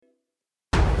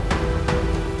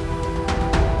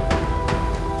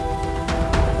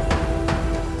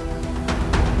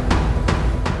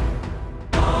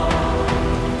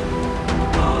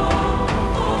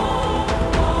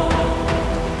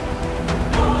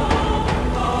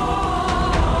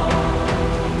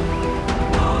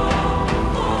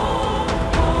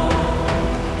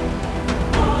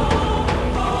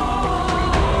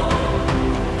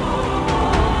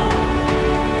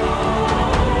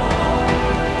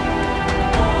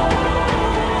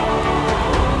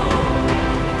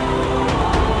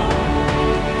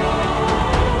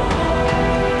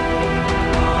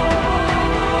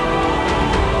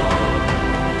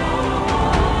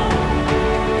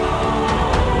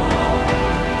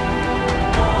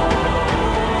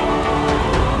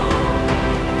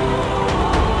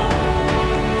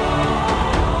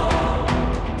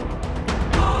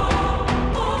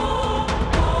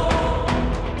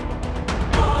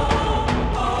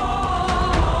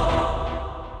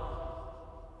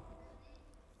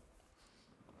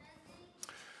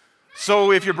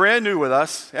So if you're brand new with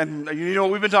us, and you know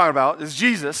what we've been talking about, is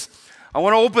Jesus, I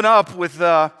want to open up with,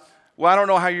 I don't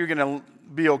know how you're going to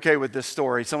be okay with this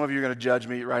story. Some of you are going to judge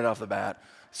me right off the bat.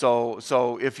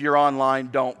 So if you're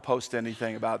online, don't post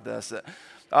anything about this.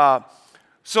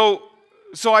 So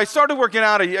I started working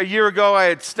out a year ago. I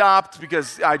had stopped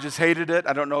because I just hated it.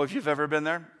 I don't know if you've ever been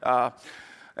there.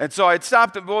 And so I had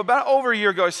stopped. Well, about over a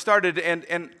year ago, I started,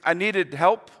 and I needed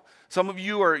help. Some of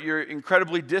you you're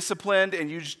incredibly disciplined,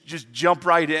 and you just jump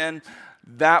right in.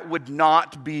 That would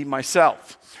not be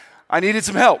myself. I needed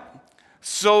some help.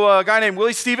 So a guy named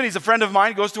Willie Stephen, he's a friend of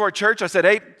mine, goes to our church. I said,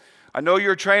 hey, I know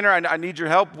you're a trainer. I need your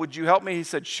help. Would you help me? He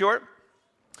said, sure.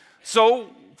 So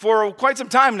for quite some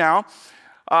time now,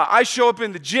 I show up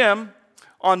in the gym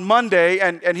on Monday,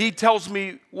 and he tells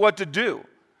me what to do.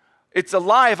 It's a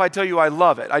lie if I tell you I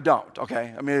love it. I don't,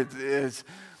 okay? I mean,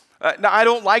 now I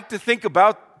don't like to think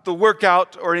about the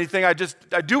workout or anything. I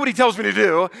do what he tells me to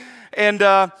do. And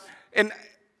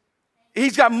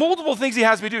he's got multiple things he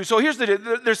has me do. So here's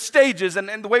there's stages,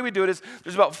 and the way we do it is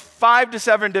there's about 5 to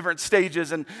 7 different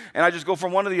stages, and I just go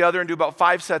from one to the other and do about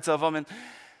 5 sets of them. And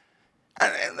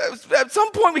at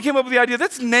some point we came up with the idea,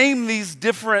 let's name these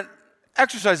different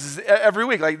exercises every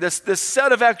week, like this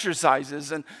set of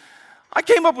exercises. And I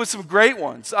came up with some great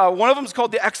ones. One of them is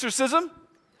called the exorcism.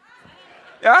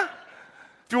 Yeah?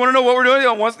 If you want to know what we're doing,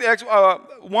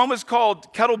 one was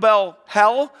called kettlebell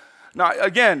hell. Now,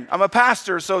 again, I'm a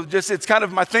pastor, so it's kind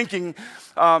of my thinking.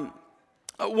 One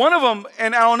of them,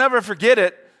 and I'll never forget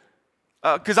it,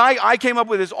 because I came up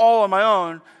with this all on my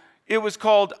own. It was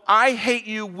called I Hate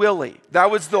You, Willie.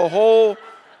 That was the whole,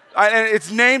 and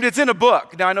it's in a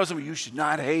book. Now, I know some of you should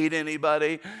not hate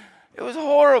anybody. It was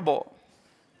horrible.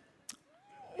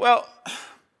 Well,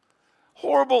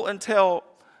 horrible until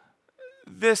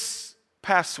this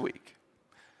past week.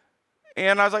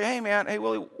 And I was like, hey,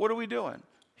 Willie, what are we doing?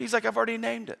 He's like, I've already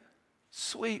named it.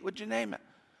 Sweet, what'd you name it?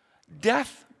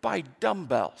 Death by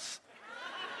dumbbells.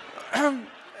 I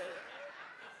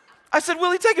said,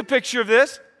 Willie, take a picture of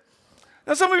this.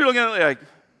 Now some of you are looking at it like,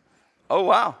 oh,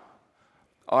 wow,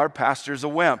 our pastor's a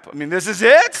wimp. I mean, this is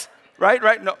it?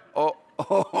 Right? No.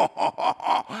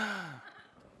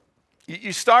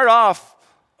 You start off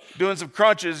doing some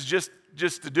crunches just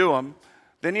to do them.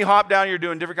 Then you hop down, you're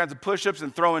doing different kinds of push-ups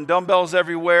and throwing dumbbells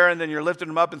everywhere, and then you're lifting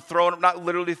them up and throwing them, not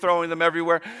literally throwing them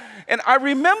everywhere. And I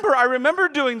remember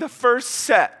doing the first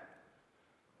set.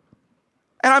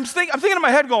 And I'm thinking in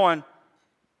my head going,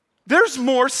 there's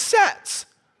more sets.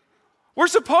 We're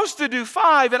supposed to do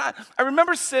 5. And I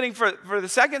remember sitting for the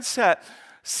second set,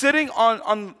 sitting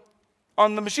on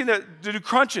the machine to do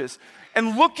crunches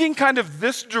and looking kind of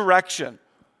this direction,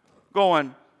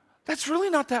 going, that's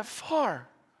really not that far.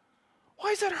 Why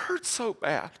does that hurt so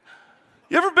bad?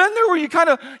 You ever been there where you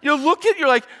look at, you're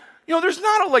like, there's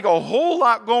not a whole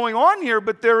lot going on here,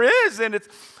 but there is, and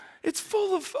it's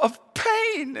full of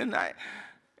pain. And I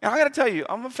got to tell you,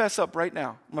 I'm going to fess up right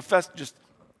now. I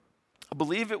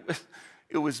believe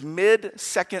it was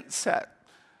mid-second set.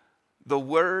 The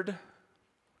word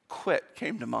quit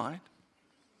came to mind.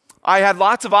 I had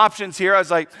lots of options here. I was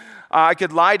like, I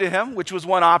could lie to him, which was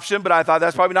one option, but I thought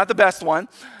that's probably not the best one.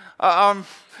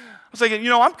 I was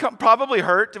thinking, I'm probably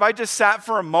hurt. If I just sat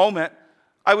for a moment,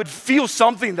 I would feel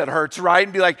something that hurts, right?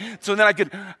 And be like, so then I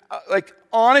could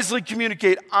honestly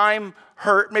communicate, I'm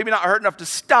hurt. Maybe not hurt enough to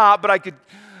stop, but I could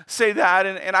say that.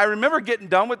 And I remember getting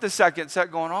done with the second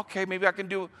set going, okay, maybe I can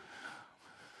do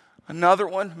another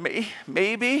one,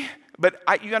 maybe. But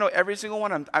you got to know, every single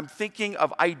one, I'm thinking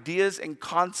of ideas and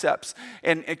concepts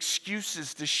and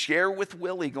excuses to share with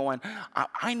Willie going,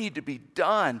 I need to be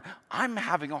done. I'm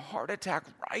having a heart attack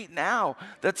right now.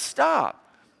 Let's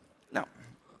stop. Now,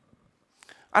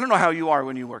 I don't know how you are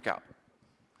when you work out.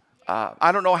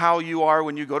 I don't know how you are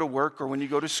when you go to work or when you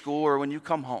go to school or when you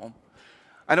come home.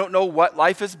 I don't know what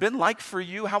life has been like for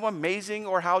you, how amazing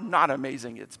or how not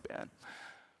amazing it's been.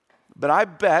 But I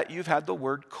bet you've had the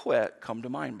word quit come to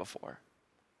mind before.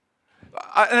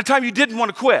 At a time you didn't want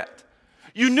to quit.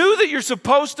 You knew that you're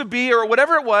supposed to be, or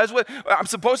whatever it was, I'm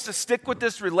supposed to stick with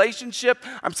this relationship.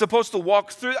 I'm supposed to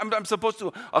walk through, I'm supposed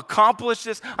to accomplish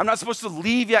this. I'm not supposed to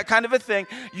leave yet, kind of a thing.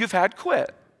 You've had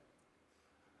quit.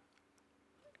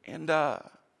 And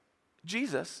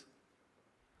Jesus,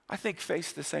 I think,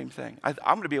 faced the same thing. I'm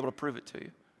going to be able to prove it to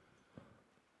you.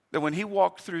 That when he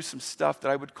walked through some stuff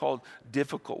that I would call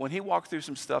difficult, when he walked through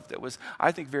some stuff that was,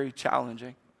 I think, very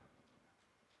challenging,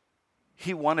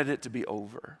 he wanted it to be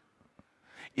over.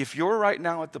 If you're right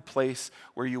now at the place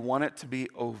where you want it to be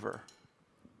over,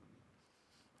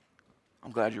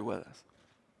 I'm glad you're with us.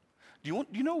 Do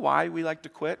you know why we like to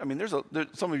quit? I mean, there's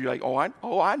some of you are like,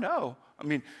 oh, I know. I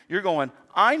mean, you're going,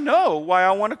 I know why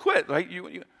I want to quit. Right?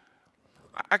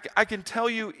 I can tell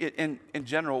you in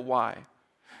general why.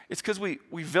 It's because we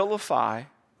vilify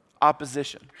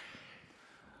opposition.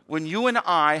 When you and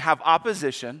I have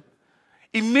opposition,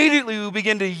 immediately we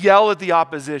begin to yell at the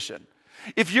opposition.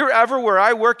 If you're ever where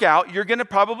I work out, you're going to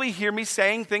probably hear me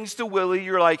saying things to Willie.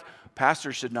 You're like,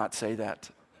 pastor should not say that.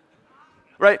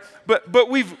 Right? But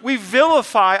we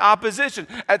vilify opposition.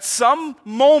 At some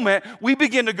moment, we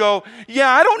begin to go, yeah,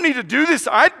 I don't need to do this.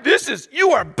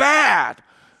 You are bad.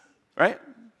 Right?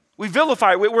 We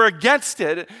vilify it. We're against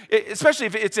it, especially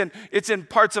if it's in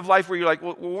parts of life where you're like,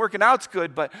 well, working out's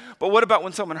good, but what about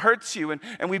when someone hurts you?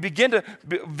 And we begin to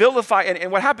vilify,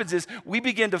 and what happens is we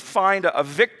begin to find a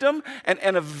victim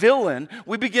and a villain.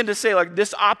 We begin to say, like,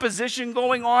 this opposition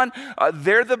going on,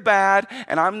 they're the bad,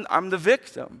 and I'm the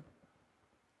victim.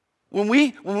 When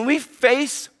we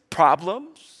face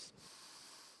problems,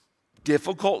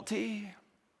 difficulty,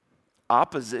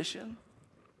 opposition,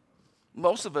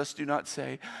 most of us do not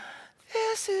say,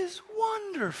 this is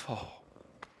wonderful.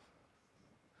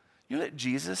 You know that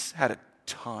Jesus had a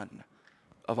ton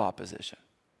of opposition.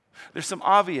 There's some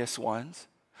obvious ones.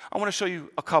 I want to show you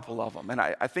a couple of them, and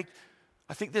I think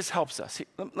this helps us.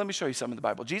 Let me show you some in the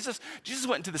Bible. Jesus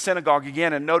went into the synagogue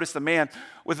again and noticed a man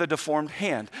with a deformed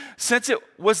hand. Since it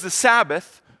was the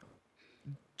Sabbath,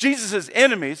 Jesus'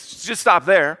 enemies, just stop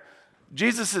there,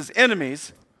 Jesus'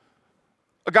 enemies,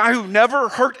 a guy who never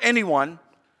hurt anyone,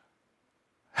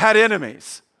 had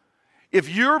enemies. If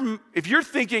you're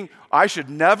thinking, I should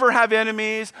never have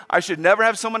enemies, I should never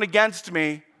have someone against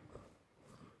me,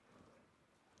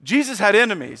 Jesus had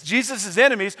enemies. Jesus'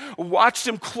 enemies watched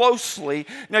him closely.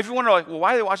 Now, if you wonder, like, well,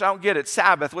 why do they watch? I don't get it.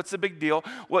 Sabbath, what's the big deal?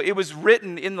 Well, it was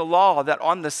written in the law that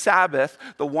on the Sabbath,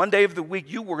 the one day of the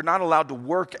week, you were not allowed to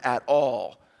work at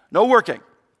all. No working.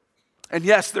 And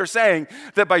yes, they're saying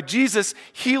that by Jesus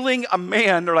healing a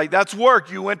man, they're like, that's work.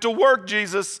 You went to work,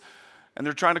 Jesus. And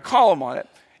they're trying to call him on it.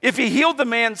 If he healed the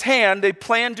man's hand, they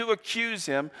planned to accuse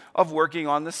him of working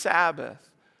on the Sabbath.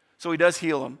 So he does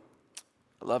heal him.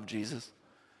 I love Jesus.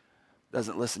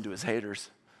 Doesn't listen to his haters.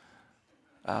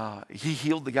 He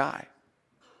healed the guy.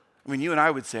 I mean, you and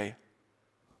I would say,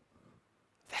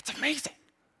 that's amazing.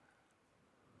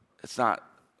 It's not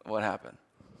what happened.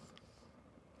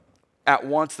 At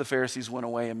once the Pharisees went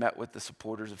away and met with the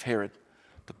supporters of Herod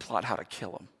to plot how to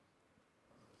kill him.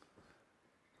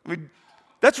 I mean,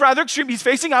 that's rather extreme. He's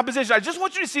facing opposition. I just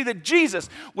want you to see that Jesus,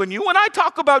 when you and I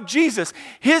talk about Jesus,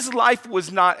 his life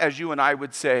was not, as you and I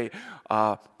would say,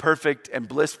 perfect and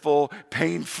blissful,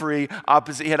 pain-free.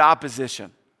 He had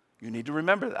opposition. You need to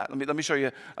remember that. Let me show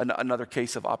you another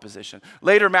case of opposition.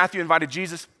 Later, Matthew invited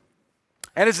Jesus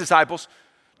and his disciples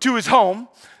to his home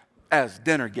as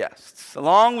dinner guests,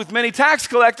 along with many tax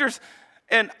collectors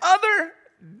and other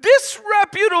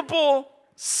disreputable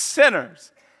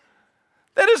sinners.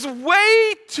 That is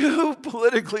way too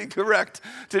politically correct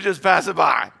to just pass it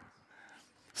by.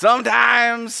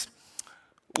 Sometimes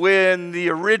when the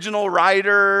original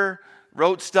writer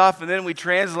wrote stuff and then we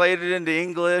translate it into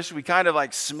English, we kind of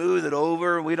like smooth it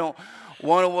over. We don't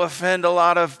want to offend a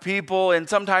lot of people, and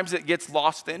sometimes it gets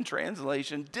lost in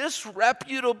translation.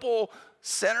 Disreputable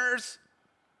sinners.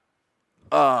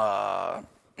 Let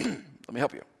me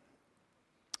help you.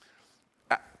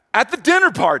 At the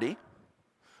dinner party,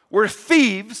 where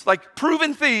thieves, like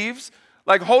proven thieves,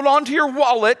 like hold on to your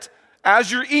wallet as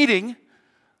you're eating,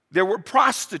 there were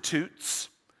prostitutes,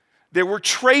 there were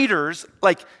traitors,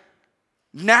 like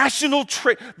national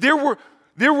there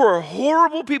were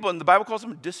horrible people, and the Bible calls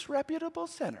them disreputable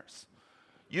sinners.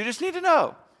 You just need to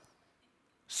know,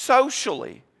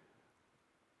 socially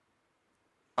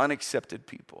unaccepted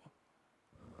people.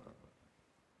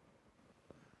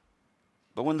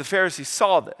 But when the Pharisees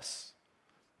saw this,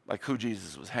 like who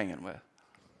Jesus was hanging with,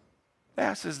 they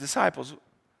asked his disciples,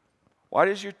 why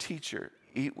does your teacher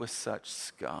eat with such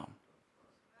scum?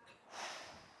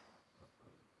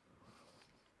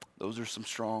 Those are some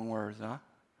strong words, huh?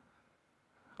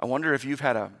 I wonder if you've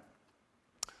had a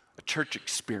church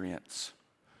experience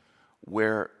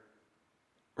where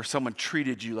someone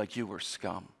treated you like you were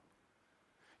scum.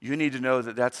 You need to know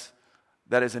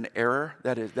that is an error,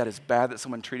 that is bad that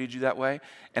someone treated you that way,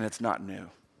 and it's not new.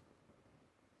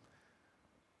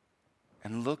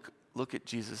 And look at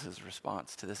Jesus'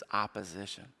 response to this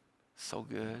opposition. So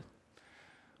good.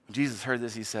 When Jesus heard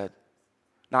this, he said,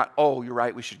 not, oh, you're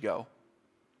right, we should go.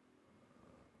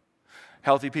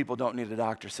 Healthy people don't need a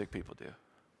doctor, sick people do.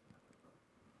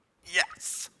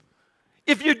 Yes.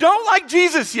 If you don't like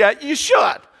Jesus yet, you should.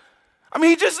 I mean,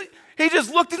 he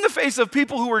just looked in the face of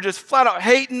people who were just flat out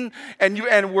hating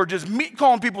and were just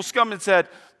calling people scum and said,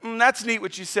 that's neat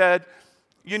what you said.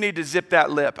 you need to zip that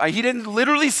lip. He didn't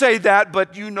literally say that,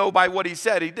 but you know by what he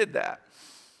said, he did that.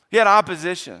 He had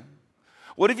opposition.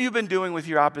 What have you been doing with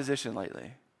your opposition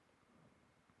lately?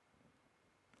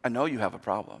 I know you have a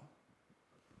problem.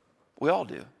 We all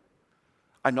do.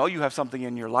 I know you have something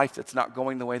in your life that's not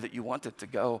going the way that you want it to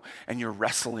go, and you're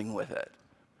wrestling with it.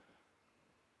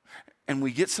 And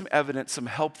we get some evidence, some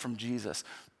help from Jesus.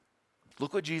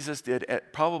 Look what Jesus did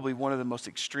at probably one of the most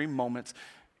extreme moments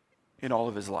in all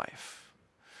of his life.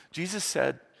 Jesus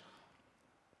said,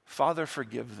 Father,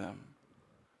 forgive them.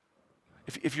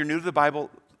 If you're new to the Bible,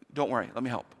 don't worry, let me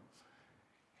help.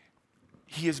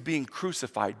 He is being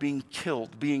crucified, being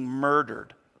killed, being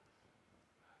murdered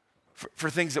for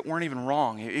things that weren't even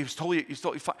wrong. He was totally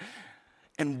fine.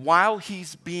 And while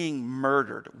he's being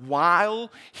murdered,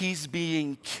 while he's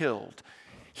being killed,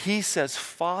 he says,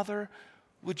 Father,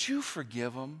 would you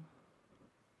forgive them?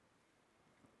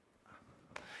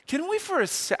 Can we for a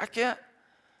second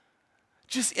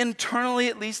just internally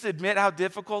at least admit how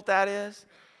difficult that is?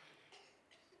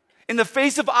 In the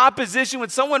face of opposition, when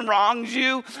someone wrongs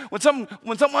you, when someone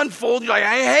unfolds, you're like,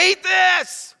 I hate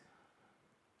this.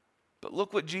 But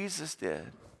look what Jesus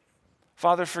did.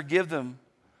 Father, forgive them,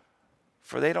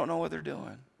 for they don't know what they're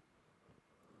doing.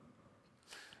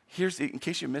 In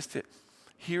case you missed it,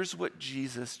 here's what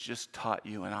Jesus just taught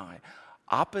you and I.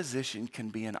 Opposition can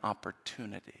be an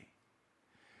opportunity.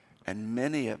 And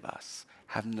many of us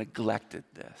have neglected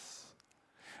this.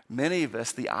 Many of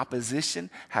us, the opposition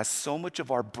has so much of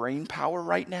our brain power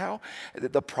right now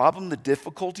that the problem, the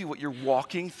difficulty, what you're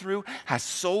walking through has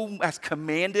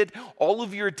commanded all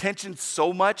of your attention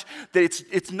so much that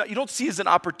it's not, you don't see it as an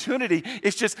opportunity.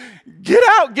 It's just get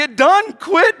out, get done,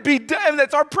 quit, be done. And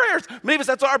that's our prayers. Many of us,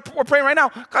 that's what we're praying right now.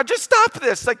 God, just stop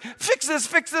this. Like, fix this,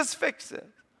 fix this, fix it.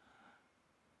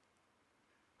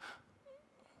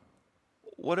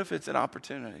 What if it's an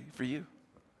opportunity for you?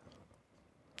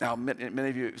 Now, many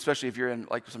of you, especially if you're in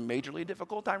like some majorly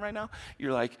difficult time right now,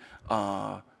 you're like,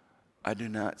 I do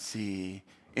not see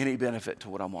any benefit to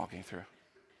what I'm walking through.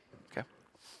 Okay?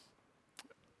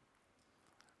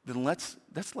 Then let's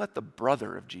let the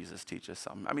brother of Jesus teach us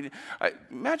something. I mean,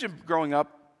 imagine growing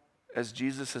up as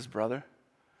Jesus' brother.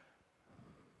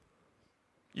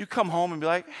 You come home and be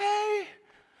like, hey,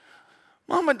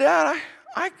 Mom and Dad,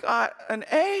 I got an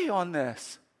A on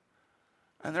this.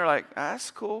 And they're like,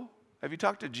 that's cool. Have you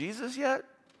talked to Jesus yet?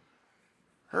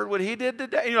 Heard what he did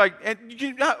today? And you're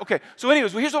like, okay. So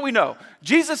anyways, here's what we know.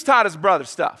 Jesus taught his brother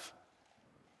stuff.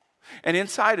 And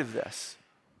inside of this,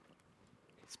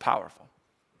 it's powerful.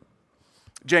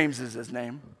 James is his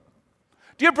name.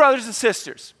 Dear brothers and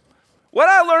sisters, what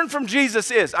I learned from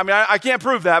Jesus is, I can't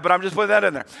prove that, but I'm just putting that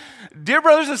in there. Dear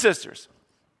brothers and sisters,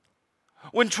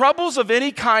 when troubles of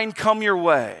any kind come your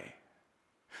way,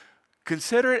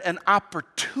 consider it an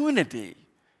opportunity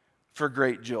for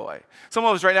great joy. Some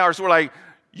of us right now are sort of like,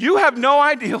 you have no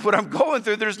idea what I'm going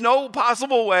through. There's no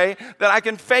possible way that I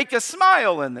can fake a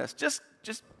smile in this. Just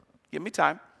give me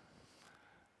time.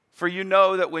 For you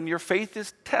know that when your faith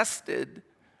is tested,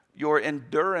 your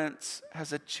endurance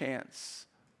has a chance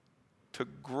to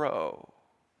grow.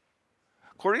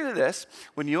 According to this,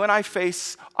 when you and I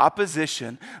face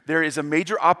opposition, there is a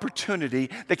major opportunity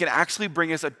that can actually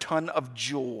bring us a ton of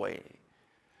joy.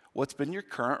 What's been your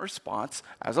current response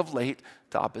as of late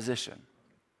to opposition?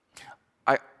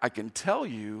 I can tell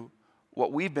you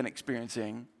what we've been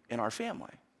experiencing in our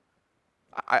family.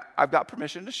 I've got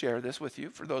permission to share this with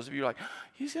you. For those of you who are like,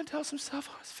 he's going to tell some stuff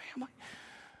on his family.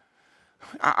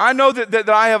 I know that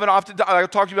I haven't often, I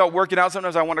talked to you about working out.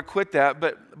 Sometimes I want to quit that.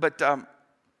 But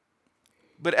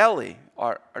Ellie,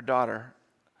 our daughter,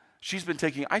 she's been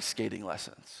taking ice skating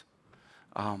lessons.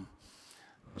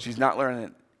 She's not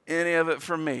learning any of it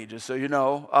from me, just so you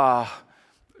know.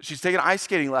 She's taking ice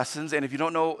skating lessons, and if you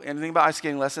don't know anything about ice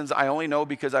skating lessons, I only know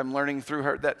because I'm learning through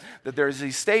her that there's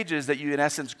these stages that you, in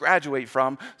essence, graduate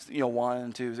from.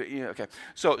 1, 2, 3, okay.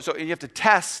 So you have to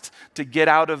test to get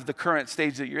out of the current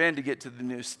stage that you're in to get to the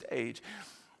new stage.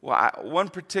 Well, one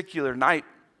particular night,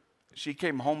 she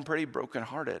came home pretty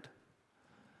brokenhearted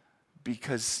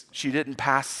because she didn't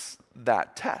pass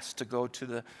that test to go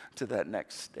to that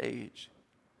next stage.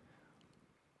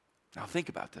 Now think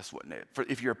about this, wouldn't it?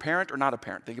 If you're a parent or not a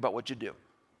parent, think about what you do.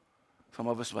 Some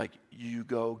of us are like, you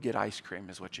go get ice cream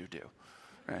is what you do.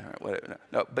 Right?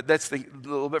 No, but that's a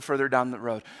little bit further down the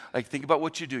road. Like, think about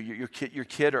what you do. Your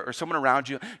kid or someone around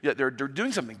you, they're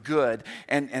doing something good,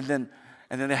 and then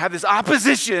they have this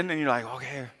opposition, and you're like,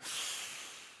 okay,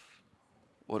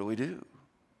 what do we do?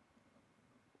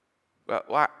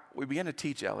 Well, we begin to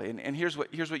teach Ellie, and here's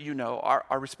what you know.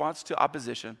 Our response to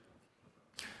opposition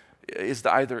is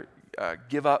to either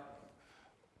give up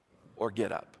or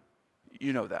get up.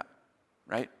 You know that,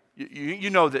 right? You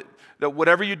know that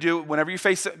whatever you do, whenever you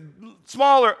face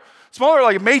smaller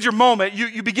like a major moment,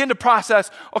 you begin to process,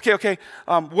 okay,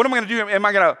 what am I going to do? Am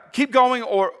I going to keep going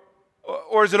or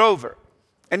is it over?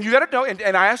 And you got to know,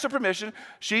 and I asked her permission.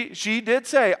 She did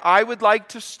say, I would like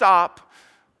to stop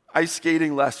ice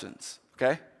skating lessons,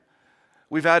 okay?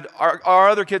 We've had, our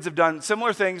other kids have done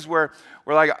similar things where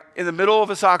we're like in the middle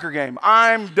of a soccer game,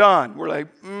 I'm done. We're like,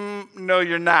 no,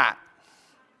 you're not.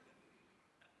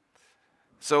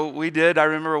 So we did. I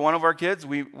remember one of our kids,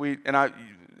 and I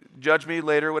judge me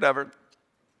later, whatever.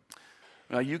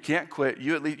 You can't quit.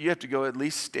 You have to go at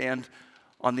least stand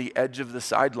on the edge of the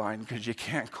sideline because you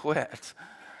can't quit.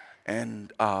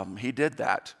 And he did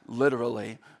that,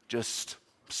 literally, just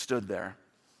stood there.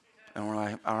 And we're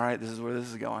like, all right, this is where this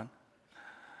is going.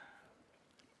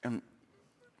 And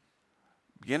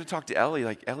began to talk to Ellie,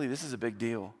 like, Ellie, this is a big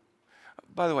deal.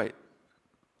 By the way,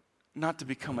 not to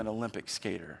become an Olympic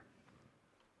skater.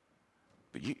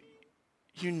 But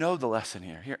you know the lesson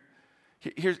here.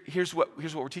 Here's what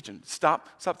we're teaching.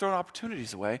 Stop throwing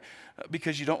opportunities away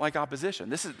because you don't like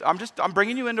opposition. I'm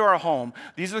bringing you into our home.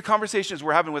 These are the conversations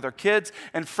we're having with our kids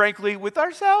and frankly with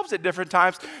ourselves at different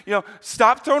times.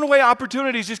 Stop throwing away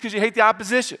opportunities just because you hate the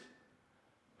opposition.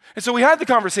 And so we had the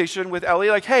conversation with Ellie,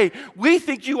 like, hey, we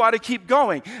think you ought to keep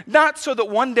going. Not so that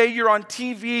one day you're on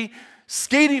TV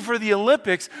skating for the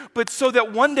Olympics, but so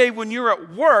that one day when you're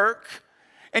at work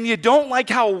and you don't like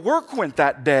how work went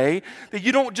that day, that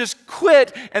you don't just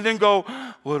quit and then go,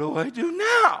 what do I do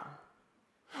now?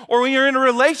 Or when you're in a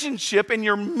relationship and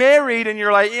you're married and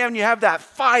you're like, and you have that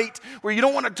fight where you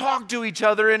don't want to talk to each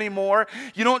other anymore.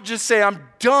 You don't just say, I'm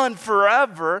done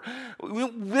forever.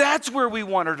 That's where we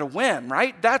want her to win,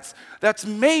 right? That's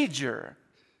major.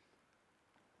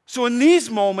 So in these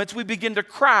moments, we begin to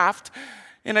craft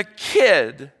in a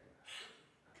kid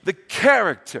the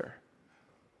character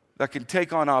that can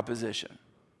take on opposition.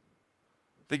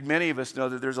 I think many of us know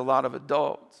that there's a lot of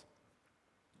adults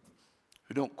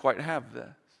who don't quite have this.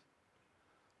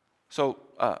 So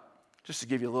just to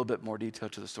give you a little bit more detail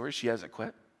to the story, she hasn't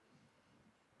quit.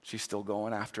 She's still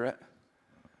going after it.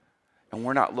 And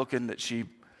we're not looking that she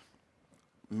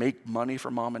make money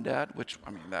for mom and dad, which,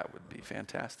 I mean, that would be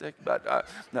fantastic. But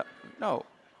no.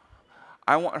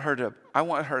 I want her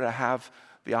to have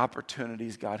the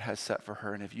opportunities God has set for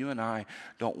her. And if you and I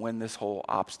don't win this whole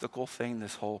obstacle thing,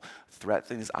 this whole threat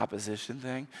thing, this opposition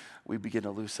thing, we begin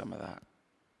to lose some of that.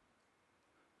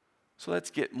 So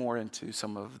let's get more into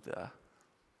some of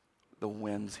the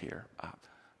wins here.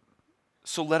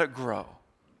 So let it grow.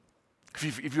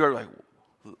 If you're like,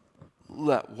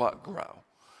 let what grow?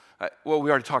 Well, we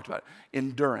already talked about it.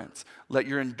 Endurance. Let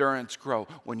your endurance grow.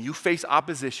 When you face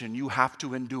opposition, you have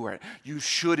to endure it. You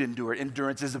should endure it.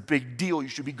 Endurance is a big deal. You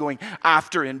should be going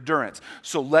after endurance.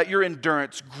 So let your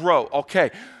endurance grow. Okay.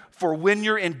 For when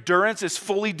your endurance is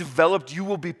fully developed, you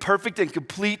will be perfect and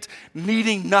complete,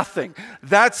 needing nothing.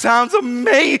 That sounds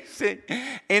amazing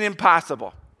and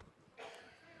impossible.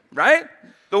 Right?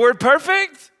 The word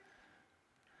perfect?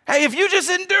 Hey, if you just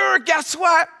endure, guess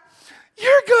what?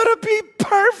 You're going to be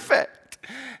perfect.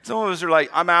 Some of us are like,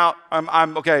 I'm out.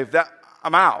 I'm okay.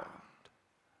 I'm out.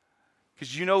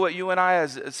 Because you know what you and I,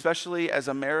 especially as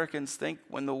Americans, think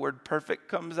when the word perfect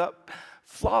comes up?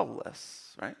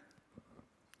 Flawless, right?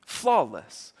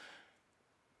 Flawless.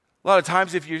 A lot of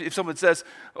times if someone says,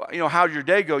 how'd your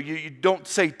day go? You don't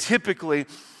say typically,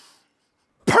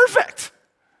 perfect.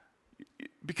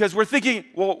 Because we're thinking,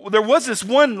 well, there was this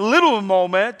one little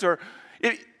moment, or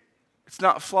it's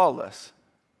not flawless.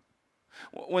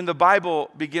 When the Bible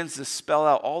begins to spell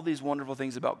out all these wonderful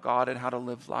things about God and how to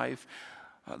live life,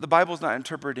 the Bible's not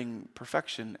interpreting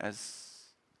perfection as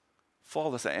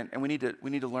flawless, and we need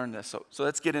to learn this. So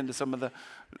let's get into some of the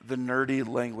nerdy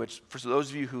language. For those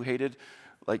of you who hated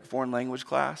like foreign language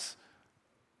class,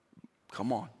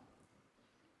 come on.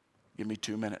 Give me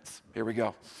 2 minutes. Here we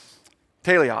go.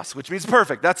 Teleos, which means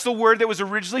perfect. That's the word that was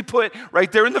originally put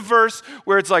right there in the verse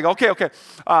where it's like, okay.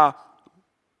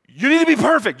 You need to be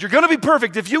perfect. You're going to be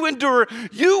perfect. If you endure,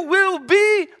 you will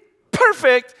be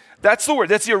perfect. That's the word.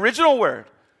 That's the original word.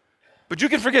 But you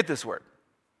can forget this word.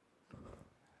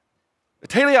 A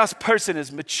teleos person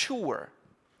is mature,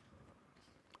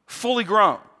 fully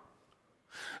grown.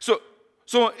 So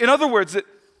in other words,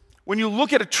 when you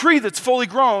look at a tree that's fully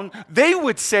grown, they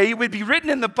would say, it would be written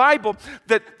in the Bible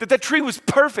that tree was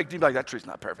perfect. You'd be like, that tree's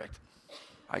not perfect.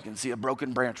 I can see a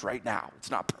broken branch right now.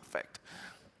 It's not perfect.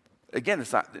 Again,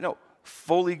 it's not,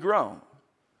 fully grown,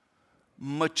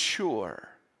 mature.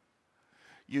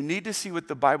 You need to see what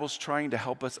the Bible's trying to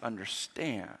help us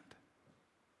understand.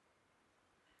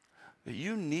 That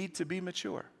you need to be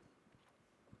mature.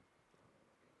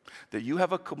 that you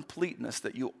have a completeness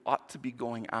that you ought to be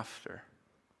going after.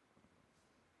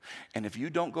 And if you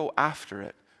don't go after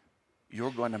it,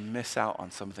 you're going to miss out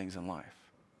on some things in life.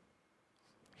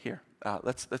 Here,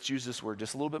 let's use this word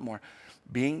just a little bit more.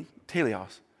 Being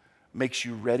teleos makes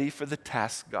you ready for the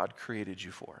task God created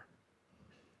you for.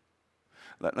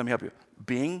 Let me help you.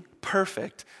 Being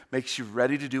perfect makes you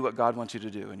ready to do what God wants you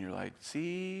to do. And you're like,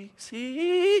 see?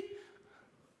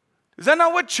 Is that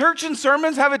not what church and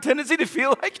sermons have a tendency to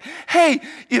feel like? Hey,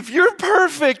 if you're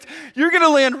perfect, you're going to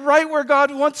land right where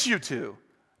God wants you to.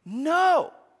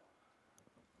 No.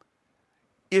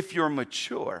 If you're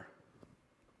mature,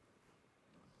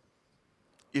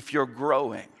 if you're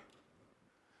growing,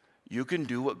 you can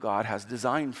do what God has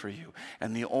designed for you.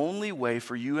 And the only way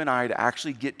for you and I to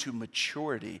actually get to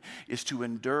maturity is to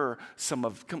endure some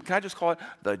of, can I just call it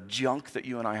the junk that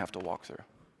you and I have to walk through?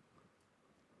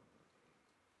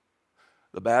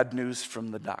 The bad news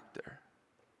from the doctor,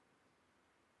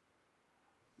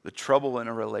 the trouble in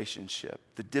a relationship,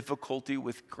 the difficulty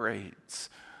with grades,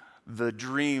 the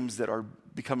dreams that are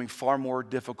becoming far more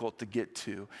difficult to get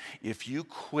to. If you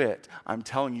quit, I'm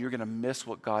telling you, you're going to miss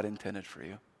what God intended for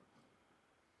you.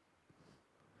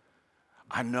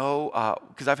 I know,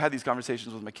 because I've had these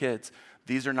conversations with my kids,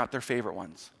 these are not their favorite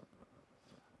ones.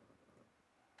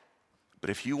 But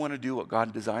if you want to do what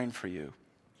God designed for you,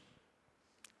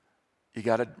 you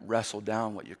got to wrestle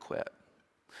down what you quit.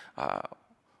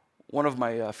 One of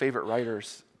my favorite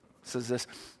writers says this: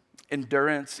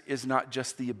 endurance is not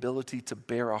just the ability to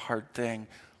bear a hard thing,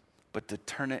 but to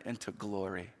turn it into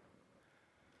glory.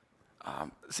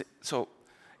 So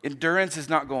endurance is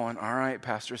not going, all right,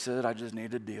 Pastor said, I just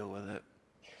need to deal with it.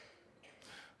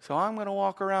 So I'm going to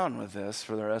walk around with this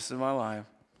for the rest of my life.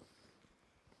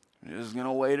 I'm just going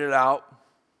to wait it out.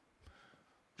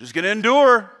 Just going to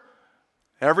endure.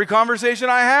 Every conversation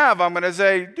I have, I'm going to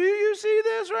say, do you see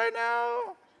this right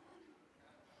now?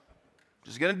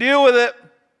 Just going to deal with it.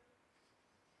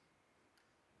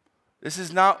 This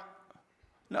is not,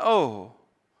 no.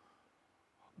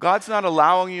 God's not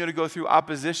allowing you to go through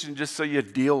opposition just so you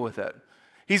deal with it.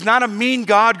 He's not a mean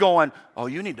God going, oh,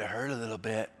 you need to hurt a little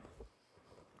bit.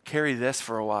 Carry this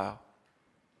for a while.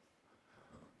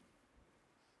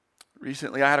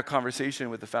 Recently, I had a conversation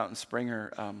with the Fountain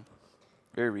Springer,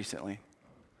 very recently.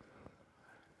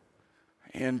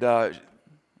 And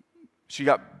she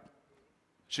got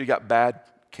bad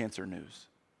cancer news.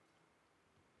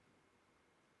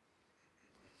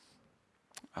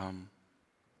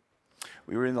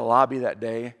 We were in the lobby that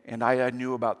day, and I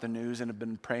knew about the news and had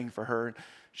been praying for her.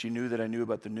 She knew that I knew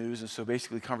about the news, and so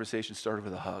basically the conversation started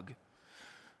with a hug.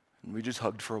 And we just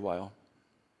hugged for a while.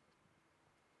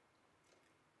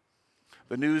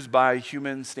 The news by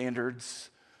human standards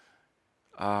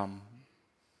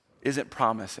isn't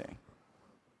promising.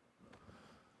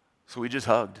 So we just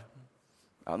hugged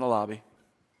out in the lobby.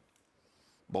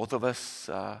 Both of us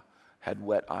had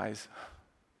wet eyes.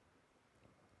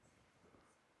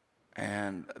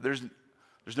 And there's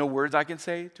no words I can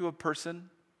say to a person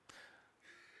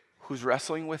who's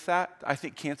wrestling with that. I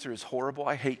think cancer is horrible.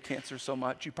 I hate cancer so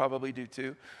much. You probably do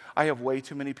too. I have way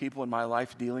too many people in my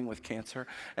life dealing with cancer,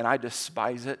 and I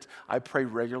despise it. I pray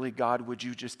regularly, God, would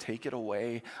you just take it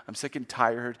away? I'm sick and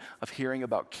tired of hearing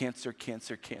about cancer.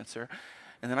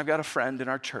 And then I've got a friend in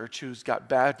our church who's got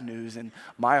bad news, and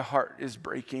my heart is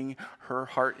breaking. Her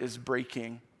heart is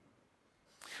breaking.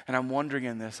 And I'm wondering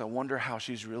in this, I wonder how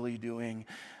she's really doing.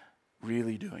 You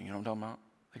know what I'm talking about?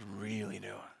 Like really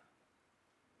doing.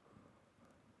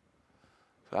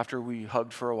 So after we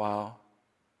hugged for a while,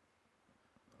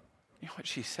 you know what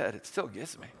she said? It still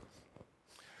gets me.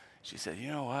 She said,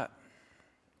 you know what?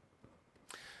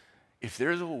 If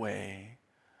there's a way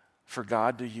for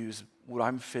God to use what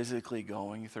I'm physically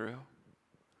going through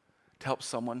to help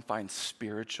someone find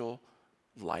spiritual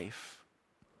life,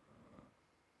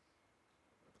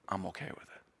 I'm okay with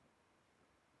it.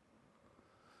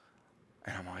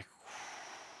 And I'm like,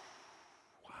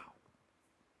 wow.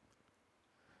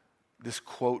 This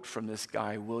quote from this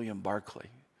guy, William Barclay,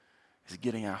 is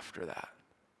getting after that.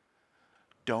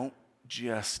 Don't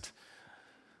just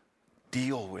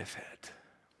deal with it.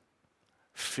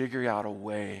 Figure out a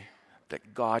way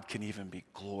that God can even be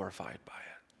glorified by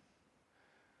it.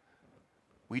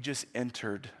 We just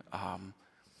entered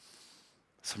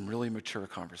some really mature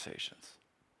conversations.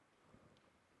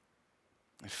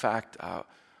 In fact,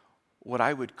 what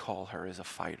I would call her is a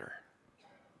fighter.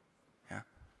 Yeah,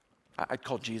 I'd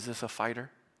call Jesus a fighter.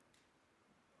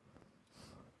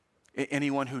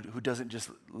 Anyone who doesn't just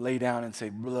lay down and say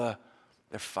blah,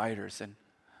 they're fighters, and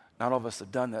not all of us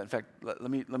have done that. In fact,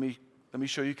 let me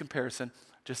show you a comparison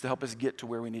just to help us get to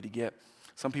where we need to get.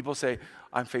 Some people say,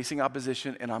 I'm facing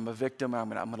opposition and I'm a victim,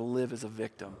 and I'm going to live as a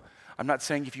victim. I'm not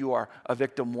saying if you are a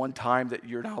victim one time that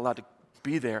you're not allowed to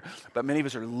be there, but many of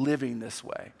us are living this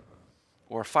way.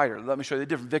 Or a fighter. Let me show you the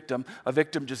different victim. A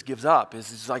victim just gives up.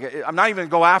 It's like, I'm not even going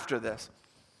to go after this.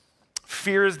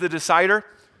 Fear is the decider.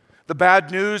 The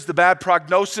bad news, the bad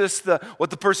prognosis, what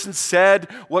the person said,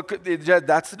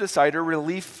 that's the decider.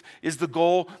 Relief is the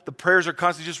goal. The prayers are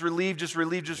constantly just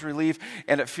relieve,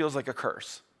 and it feels like a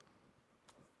curse.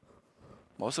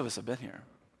 Most of us have been here.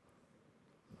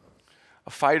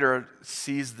 A fighter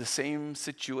sees the same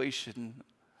situation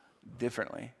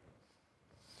differently.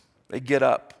 They get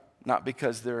up. Not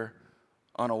because they're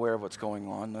unaware of what's going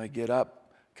on. They get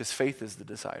up because faith is the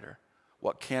decider.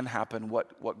 What can happen,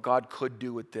 what God could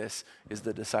do with this is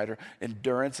the decider.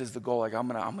 Endurance is the goal. Like, I'm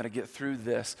gonna get through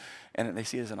this. And they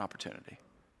see it as an opportunity.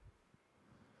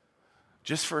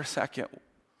 Just for a second,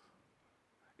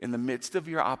 in the midst of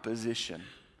your opposition,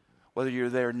 whether you're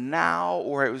there now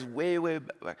or it was way, way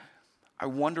back, I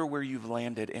wonder where you've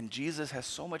landed. And Jesus has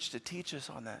so much to teach us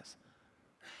on this.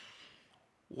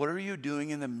 What are you doing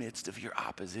in the midst of your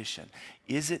opposition?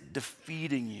 Is it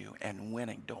defeating you and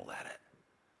winning? Don't let it.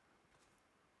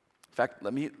 In fact,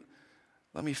 let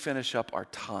me finish up our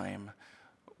time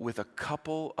with a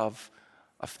couple of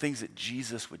things that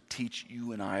Jesus would teach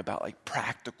you and I about, like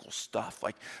practical stuff.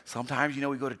 Like sometimes,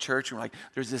 we go to church and we're like,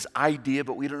 there's this idea,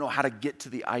 but we don't know how to get to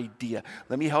the idea.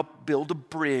 Let me help build a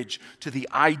bridge to the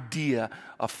idea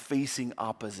of facing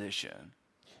opposition.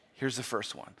 Here's the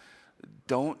first one.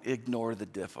 Don't ignore the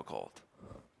difficult.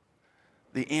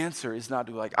 The answer is not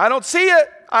to be like, I don't see it.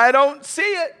 I don't see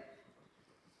it.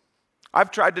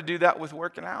 I've tried to do that with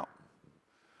working out.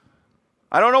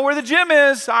 I don't know where the gym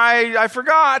is. I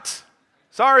forgot.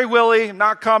 Sorry, Willie, I'm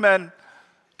not coming.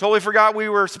 Totally forgot we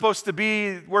were supposed to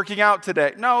be working out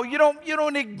today. No, you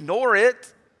don't ignore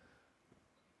it.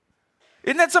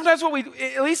 Isn't that sometimes what we,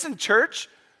 at least in church,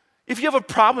 if you have a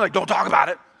problem, like, don't talk about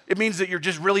it. It means that you're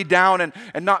just really down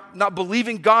and not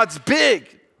believing God's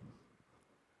big.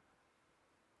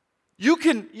 You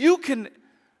can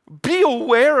be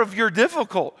aware of your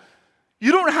difficult.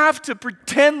 You don't have to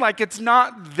pretend like it's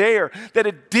not there, that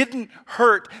it didn't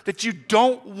hurt, that you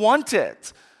don't want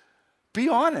it. Be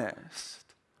honest.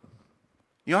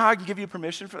 You know how I can give you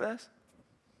permission for this?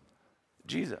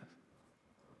 Jesus.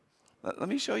 Let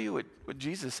me show you what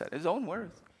Jesus said, his own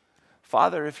words.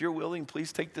 Father, if you're willing,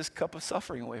 please take this cup of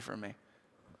suffering away from me.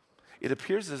 It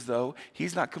appears as though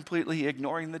he's not completely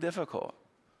ignoring the difficult.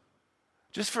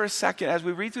 Just for a second, as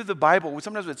we read through the Bible,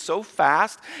 sometimes it's so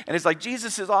fast, and it's like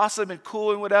Jesus is awesome and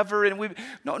cool and whatever, and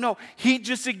no, he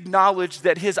just acknowledged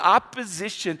that his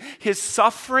opposition, his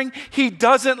suffering, he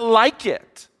doesn't like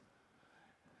it.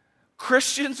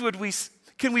 Christians,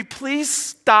 can we please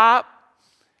stop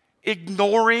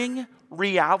ignoring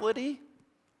reality?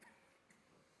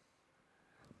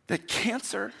 That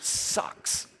cancer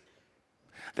sucks,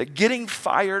 that getting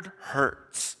fired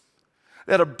hurts,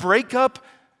 that a breakup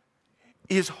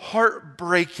is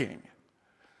heartbreaking,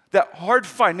 that hard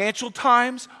financial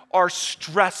times are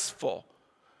stressful.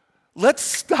 Let's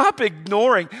stop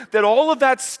ignoring that all of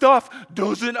that stuff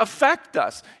doesn't affect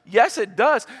us. Yes, it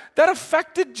does. That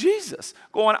affected Jesus,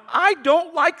 going, I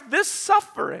don't like this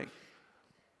suffering.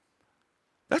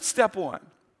 That's step one.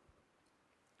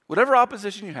 Whatever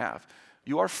opposition you have,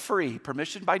 you are free,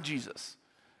 permission by Jesus,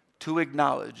 to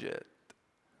acknowledge it.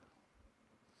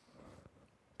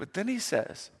 But then he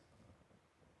says,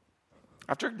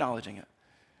 after acknowledging it,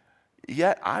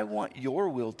 yet I want your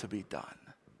will to be done,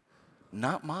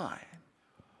 not mine.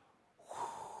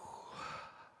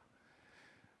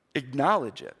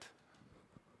 Acknowledge it.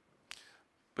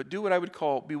 But do what I would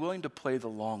call, be willing to play the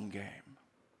long game.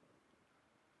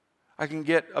 I can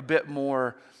get a bit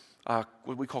more,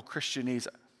 what we call Christianese.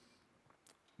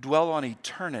 Dwell on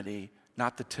eternity,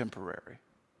 not the temporary.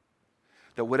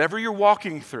 That whatever you're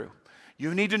walking through,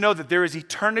 you need to know that there is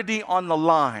eternity on the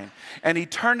line. And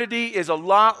eternity is a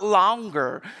lot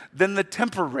longer than the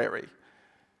temporary.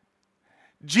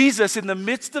 Jesus, in the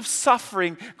midst of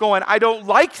suffering, going, I don't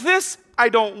like this. I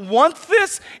don't want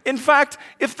this. In fact,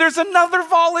 if there's another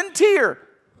volunteer,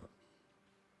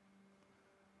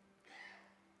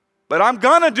 but I'm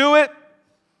going to do it.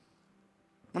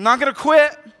 I'm not going to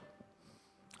quit.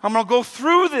 I'm going to go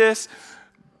through this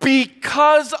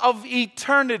because of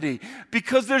eternity,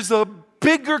 because there's a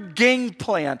bigger game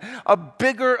plan, a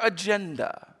bigger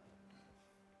agenda.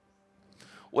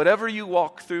 Whatever you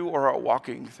walk through or are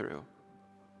walking through,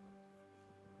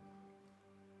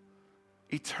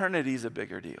 eternity is a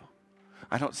bigger deal.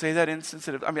 I don't say that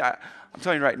insensitive. I mean, I'm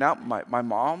telling you right now, my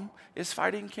mom is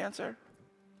fighting cancer.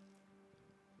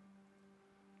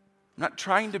 I'm not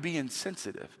trying to be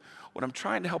insensitive. What I'm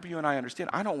trying to help you and I understand,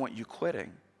 I don't want you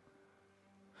quitting.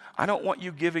 I don't want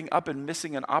you giving up and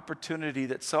missing an opportunity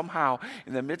that somehow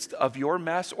in the midst of your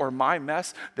mess or my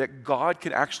mess that God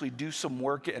can actually do some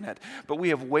work in it. But we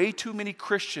have way too many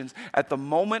Christians at the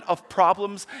moment of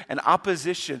problems and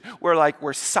opposition where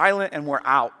we're silent and we're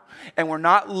out. And we're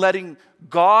not letting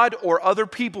God or other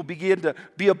people begin to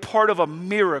be a part of a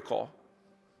miracle.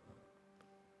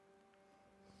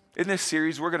 In this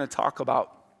series, we're going to talk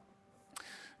about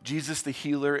Jesus the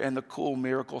healer and the cool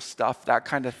miracle stuff, that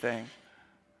kind of thing.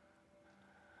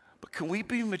 But can we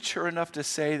be mature enough to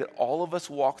say that all of us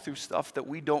walk through stuff that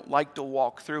we don't like to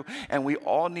walk through, and we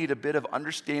all need a bit of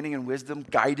understanding and wisdom,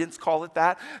 guidance, call it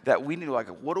that we need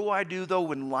what do I do though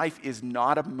when life is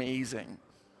not amazing?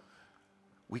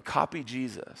 We copy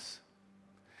Jesus,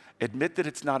 admit that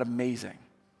it's not amazing,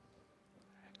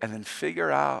 and then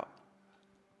figure out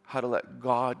how to let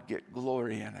God get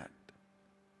glory in it.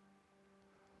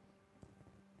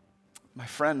 My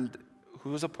friend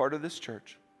who is a part of this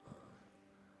church,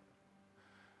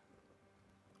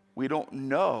 we don't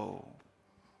know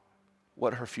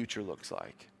what her future looks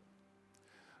like.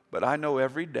 But I know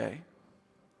every day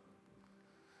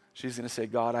she's going to say,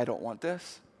 God, I don't want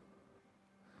this,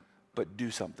 but do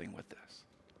something with this.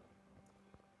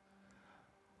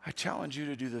 I challenge you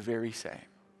to do the very same.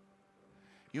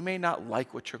 You may not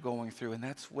like what you're going through, and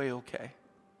that's way okay.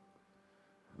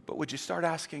 But would you start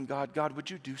asking God, God, would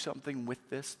you do something with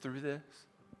this, through this?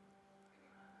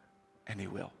 And He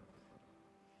will.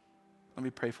 Let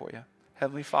me pray for you.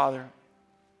 Heavenly Father,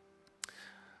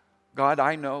 God,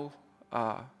 I know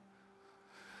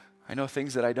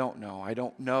things that I don't know. I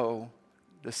don't know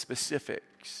the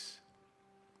specifics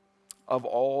of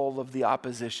all of the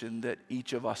opposition that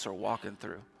each of us are walking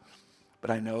through.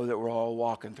 But I know that we're all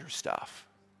walking through stuff.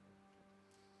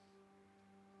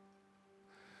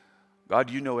 God,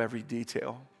 you know every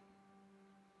detail.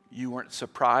 You weren't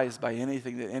surprised by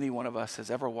anything that any one of us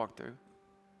has ever walked through.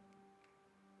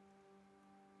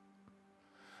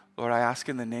 Lord, I ask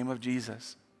in the name of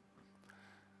Jesus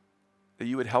that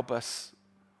you would help us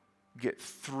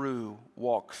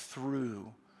walk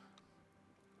through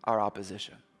our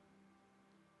opposition.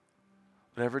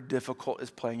 Whatever difficult is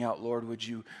playing out, Lord, would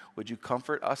you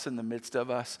comfort us in the midst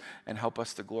of us and help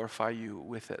us to glorify you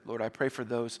with it. Lord, I pray for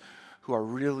those who are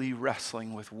really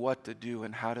wrestling with what to do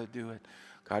and how to do it.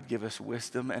 God, give us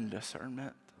wisdom and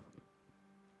discernment.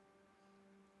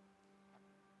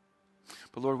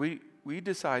 But Lord, we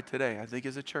decide today, I think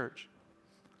as a church,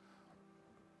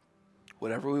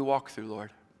 whatever we walk through, Lord,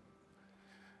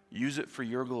 use it for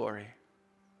your glory.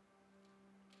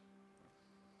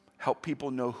 Help people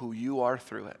know who you are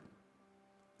through it.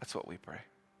 That's what we pray.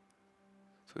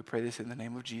 So we pray this in the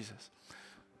name of Jesus.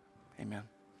 Amen.